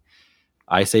talk.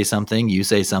 I say something, you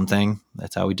say something.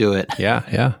 That's how we do it.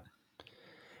 Yeah.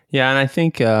 And I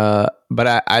think,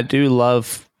 but I do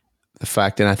love the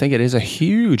fact, and I think it is a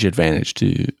huge advantage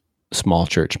to small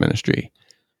church ministry,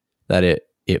 that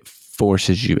it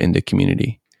forces you into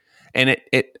community. And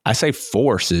I say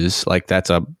forces, like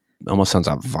that's almost sounds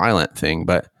a violent thing,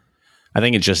 but I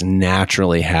think it just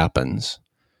naturally happens,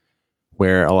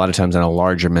 where a lot of times in a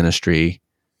larger ministry,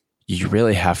 you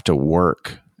really have to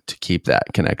work to keep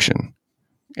that connection.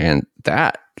 And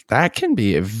that can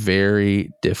be a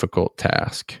very difficult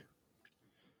task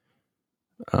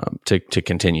to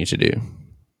continue to do.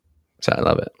 So I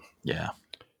love it. Yeah,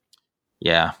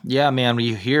 man.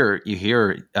 You hear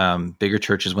bigger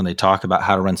churches when they talk about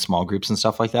how to run small groups and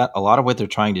stuff like that. A lot of what they're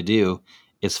trying to do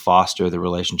is foster the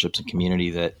relationships and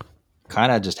community that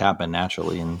kind of just happen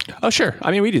naturally. And oh, sure.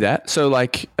 I mean, we do that. So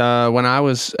like when I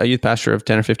was a youth pastor of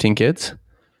 10 or 15 kids,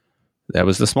 that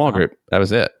was the small group. That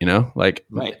was it, right.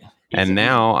 And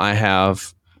now I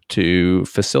have to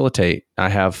facilitate. I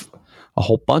have a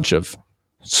whole bunch of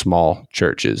small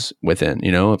churches within,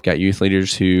 I've got youth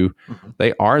leaders who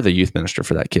they are the youth minister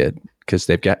for that kid because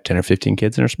they've got 10 or 15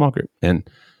 kids in their small group. And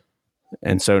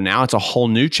so now it's a whole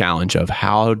new challenge of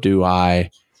how do I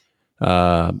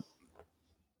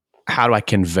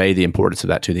convey the importance of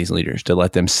that to these leaders, to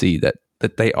let them see that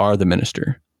they are the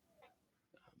minister.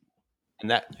 And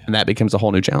that becomes a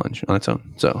whole new challenge on its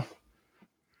own. So,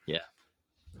 yeah.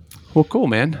 Well, cool,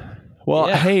 man. Well,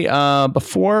 hey,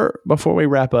 before we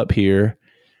wrap up here,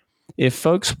 if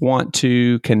folks want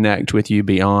to connect with you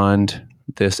beyond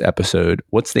this episode,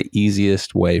 what's the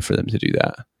easiest way for them to do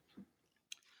that?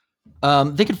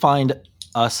 They can find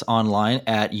us online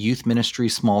at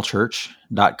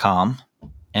youthministrysmallchurch.com.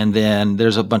 And then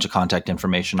there's a bunch of contact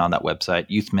information on that website,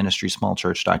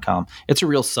 youthministrysmallchurch.com. It's a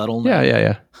real subtle name.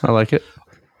 Yeah. I like it.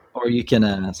 Or you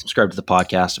can subscribe to the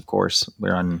podcast, of course.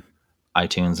 We're on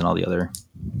iTunes and all the other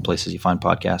places you find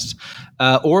podcasts.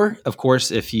 Or, of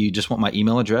course, if you just want my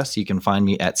email address, you can find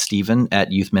me at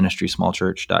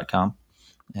Stephen@youthministrysmallchurch.com.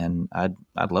 And I'd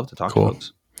love to talk to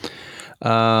folks.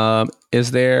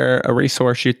 Is there a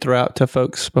resource you'd throw out to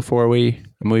folks before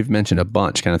we've mentioned a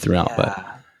bunch kind of throughout, but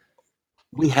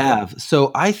we have. So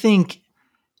I think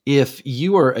if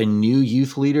you are a new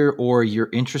youth leader or you're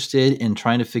interested in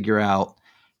trying to figure out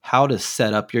how to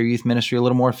set up your youth ministry a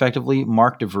little more effectively,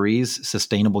 Mark DeVries'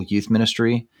 Sustainable Youth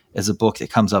Ministry is a book that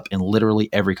comes up in literally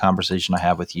every conversation I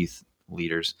have with youth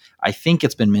leaders. I think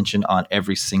it's been mentioned on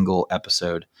every single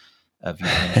episode of Youth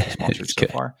Ministry Small Church so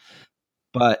far.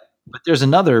 But there's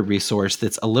another resource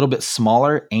that's a little bit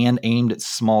smaller and aimed at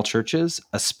small churches,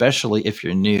 especially if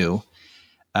you're new.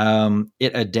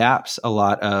 It adapts a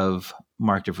lot of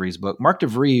Mark DeVries' book. Mark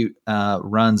DeVries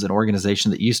runs an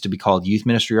organization that used to be called Youth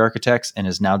Ministry Architects and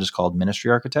is now just called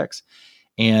Ministry Architects.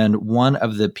 And one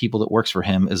of the people that works for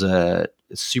him is a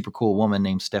super cool woman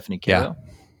named Stephanie Caro. Yeah.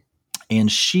 And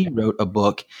she wrote a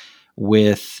book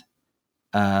with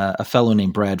a fellow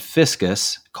named Brad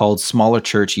Fiskus called Smaller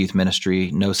Church Youth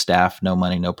Ministry, No Staff, No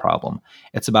Money, No Problem.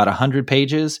 It's about 100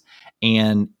 pages,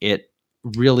 and it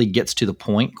really gets to the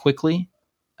point quickly.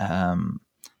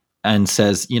 And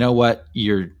says, you know what,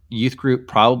 your youth group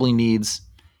probably needs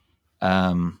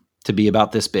to be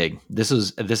about this big. This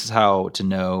is how to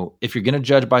know if you're going to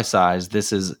judge by size.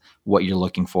 This is what you're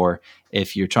looking for.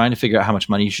 If you're trying to figure out how much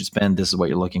money you should spend, this is what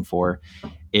you're looking for.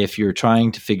 If you're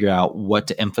trying to figure out what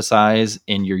to emphasize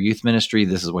in your youth ministry,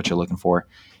 this is what you're looking for.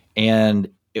 And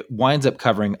it winds up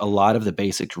covering a lot of the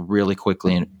basics really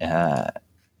quickly and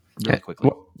really quickly.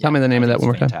 Well, tell me the name of that one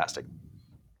more time. Fantastic.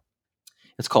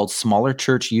 It's called Smaller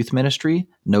Church Youth Ministry,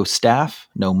 No Staff,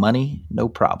 No Money, No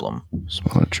Problem.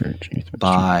 Smaller Church Youth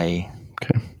Ministry.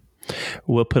 Okay.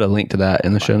 We'll put a link to that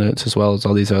in the show notes as well as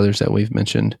all these others that we've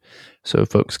mentioned so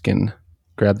folks can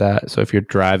grab that. So if you're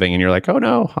driving and you're like, oh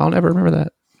no, I'll never remember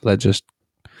that, you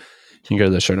can go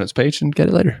to the show notes page and get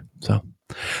it later. So,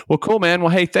 well, cool, man. Well,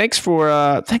 hey, thanks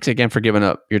again for giving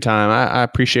up your time. I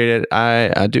appreciate it.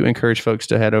 I do encourage folks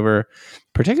to head over,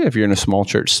 particularly if you're in a small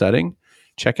church setting.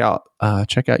 Check out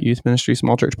Youth Ministry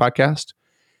Small Church Podcast.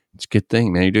 It's a good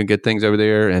thing, man. You're doing good things over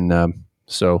there. And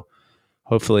so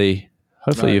hopefully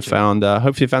hopefully you found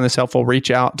this helpful.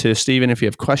 Reach out to Stephen if you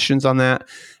have questions on that.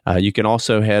 You can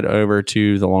also head over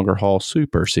to the Longer Haul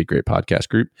Super Secret podcast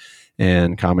group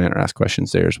and comment or ask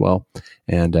questions there as well.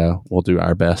 And we'll do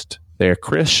our best there.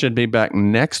 Chris should be back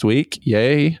next week.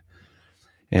 Yay.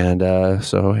 And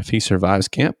so if he survives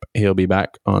camp, he'll be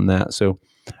back on that. So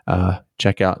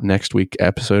check out next week's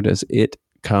episode as it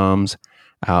comes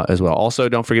out as well. Also,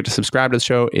 don't forget to subscribe to the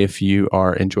show if you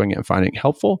are enjoying it and finding it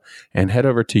helpful. And head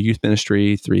over to Youth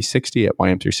Ministry 360 at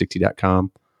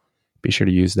ym360.com. Be sure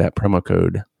to use that promo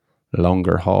code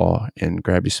Longer Haul and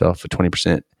grab yourself a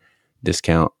 20%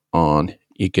 discount on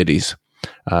e-goodies.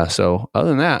 So other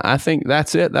than that, I think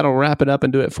that's it. That'll wrap it up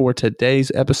and do it for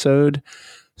today's episode.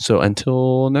 So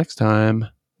until next time,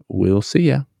 we'll see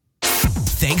ya.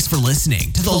 Thanks for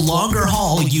listening to the Longer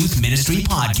Haul Youth Ministry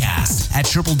Podcast at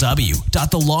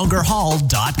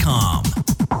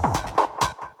www.thelongerhaul.com.